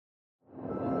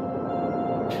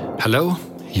Hello,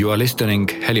 you are listening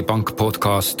Helipunk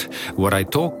podcast, where I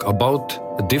talk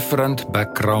about different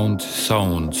background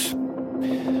sounds.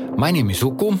 My name is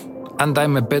Uku, and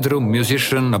I'm a bedroom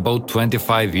musician about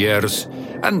 25 years,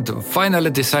 and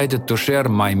finally decided to share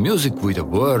my music with the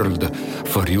world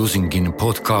for using in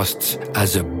podcasts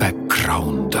as a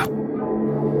background.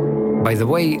 By the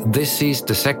way, this is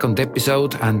the second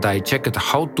episode, and I checked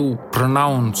how to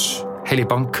pronounce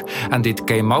Helipunk, and it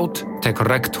came out the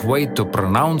correct way to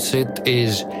pronounce it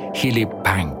is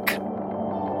Helipunk.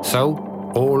 So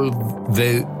all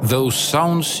those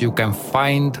sounds you can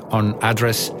find on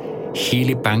address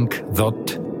helipunk.ee.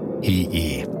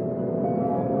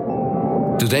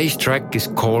 Today's track is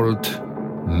called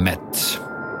Mets.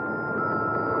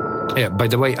 Yeah, by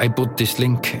the way, I put this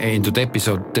link into the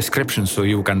episode description so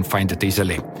you can find it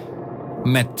easily.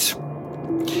 Mets.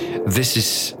 This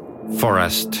is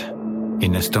forest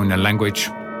in Estonian language.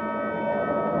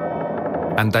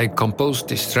 And I composed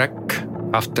this track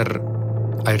after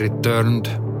I returned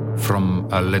from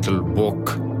a little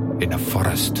walk in a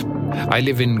forest. I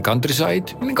live in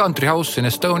countryside, in a country house in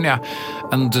Estonia,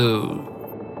 and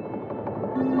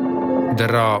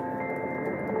there are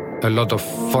a lot of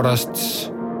forests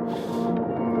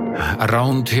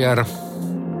around here.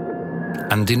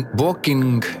 And in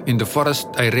walking in the forest,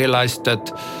 I realized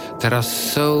that there are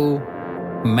so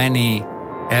many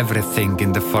everything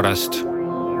in the forest.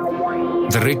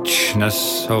 The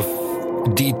richness of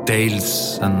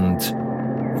details and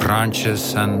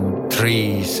branches and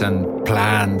trees and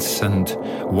plants and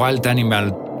wild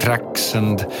animal tracks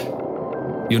and,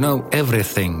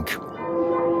 everything.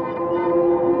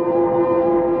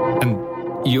 And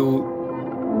you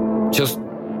just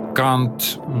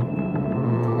can't...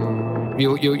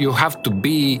 You have to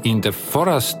be in the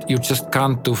forest. You just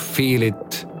can't to feel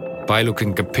it by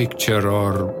looking at a picture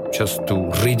or just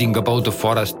to reading about the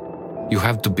forest. You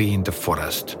have to be in the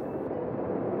forest.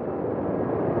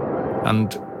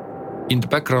 And in the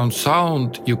background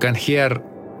sound, you can hear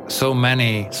so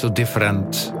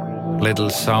different little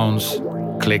sounds,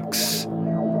 clicks,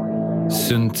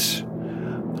 synths,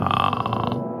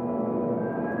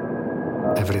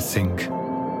 everything.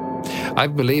 I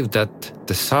believe that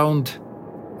the sound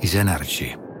is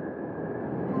energy,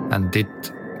 and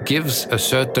it gives a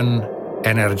certain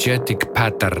energetic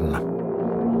pattern.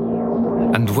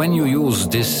 And when you use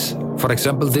this, for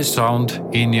example, this sound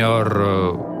in your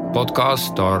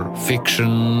podcast or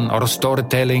fiction or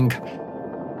storytelling,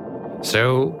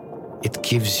 so it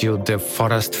gives you the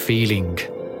forest feeling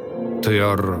to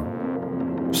your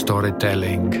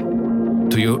storytelling,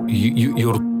 to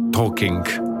your talking.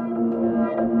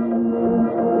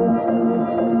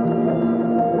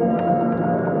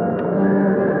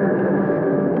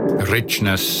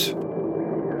 Richness,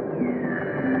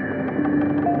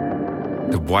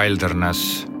 the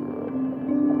wilderness.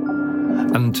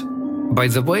 And by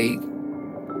the way,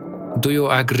 do you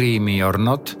agree me or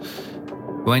not?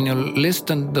 When you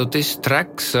listen to this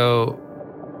track, so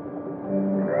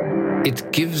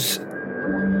it gives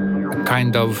a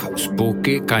kind of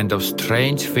spooky, kind of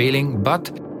strange feeling,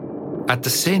 but at the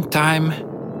same time,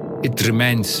 it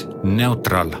remains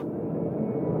neutral.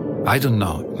 I don't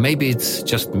know, maybe it's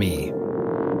just me.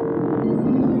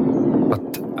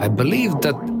 But I believe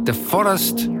that the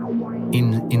forest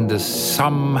in the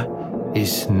sum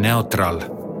is neutral.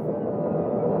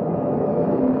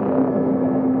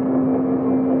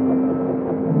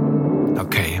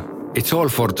 Okay, it's all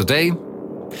for today.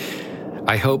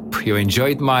 I hope you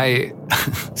enjoyed my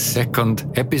second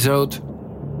episode.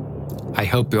 I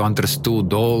hope you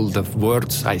understood all the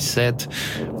words I said.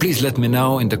 Please let me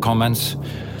know in the comments.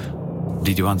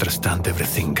 Did you understand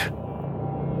everything?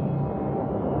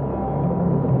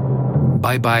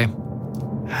 Bye-bye,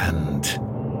 and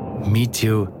meet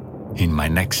you in my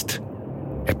next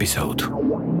episode.